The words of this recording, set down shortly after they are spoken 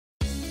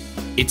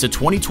It's a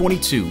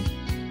 2022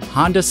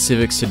 Honda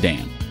Civic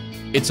sedan.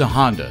 It's a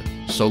Honda,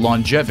 so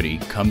longevity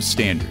comes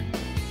standard.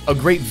 A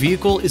great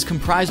vehicle is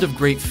comprised of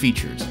great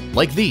features,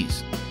 like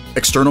these: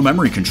 external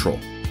memory control,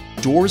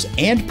 doors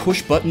and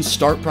push-button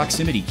start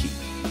proximity key,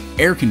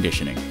 air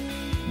conditioning,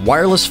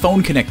 wireless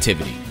phone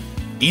connectivity,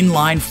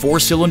 inline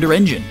 4-cylinder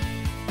engine,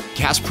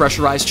 gas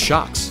pressurized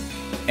shocks,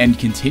 and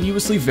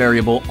continuously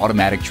variable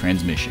automatic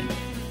transmission.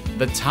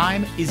 The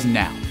time is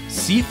now.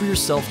 See it for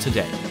yourself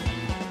today.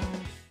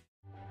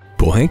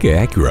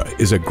 Pohanka Acura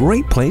is a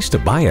great place to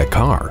buy a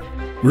car.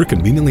 We're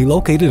conveniently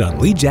located on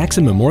Lee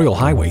Jackson Memorial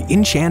Highway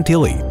in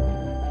Chantilly.